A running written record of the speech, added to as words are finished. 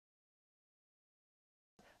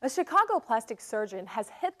A Chicago plastic surgeon has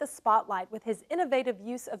hit the spotlight with his innovative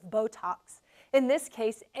use of Botox, in this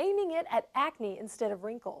case aiming it at acne instead of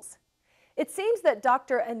wrinkles. It seems that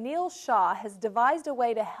Dr. Anil Shah has devised a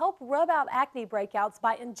way to help rub out acne breakouts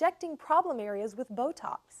by injecting problem areas with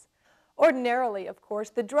Botox. Ordinarily, of course,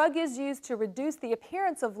 the drug is used to reduce the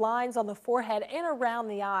appearance of lines on the forehead and around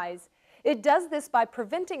the eyes. It does this by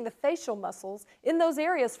preventing the facial muscles in those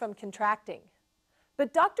areas from contracting.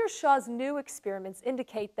 But Dr. Shah's new experiments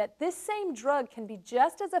indicate that this same drug can be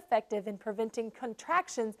just as effective in preventing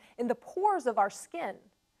contractions in the pores of our skin.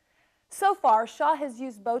 So far, Shah has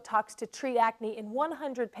used Botox to treat acne in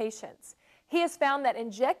 100 patients. He has found that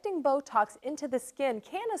injecting Botox into the skin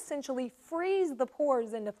can essentially freeze the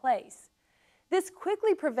pores into place. This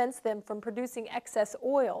quickly prevents them from producing excess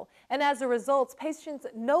oil, and as a result, patients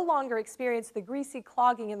no longer experience the greasy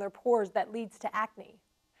clogging in their pores that leads to acne.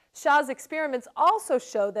 Shah's experiments also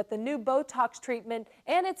show that the new Botox treatment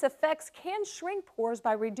and its effects can shrink pores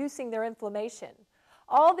by reducing their inflammation.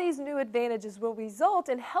 All these new advantages will result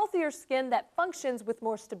in healthier skin that functions with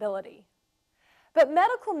more stability. But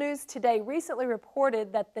Medical News Today recently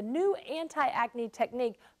reported that the new anti-acne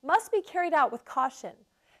technique must be carried out with caution.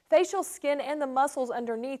 Facial skin and the muscles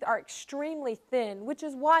underneath are extremely thin, which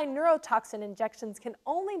is why neurotoxin injections can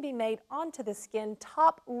only be made onto the skin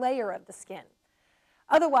top layer of the skin.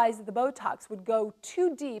 Otherwise, the Botox would go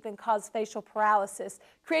too deep and cause facial paralysis,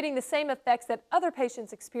 creating the same effects that other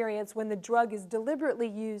patients experience when the drug is deliberately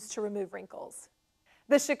used to remove wrinkles.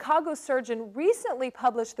 The Chicago surgeon recently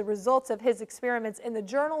published the results of his experiments in the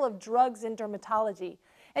Journal of Drugs and Dermatology,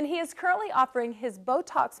 and he is currently offering his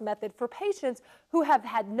Botox method for patients who have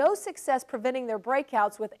had no success preventing their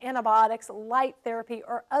breakouts with antibiotics, light therapy,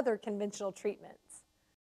 or other conventional treatment.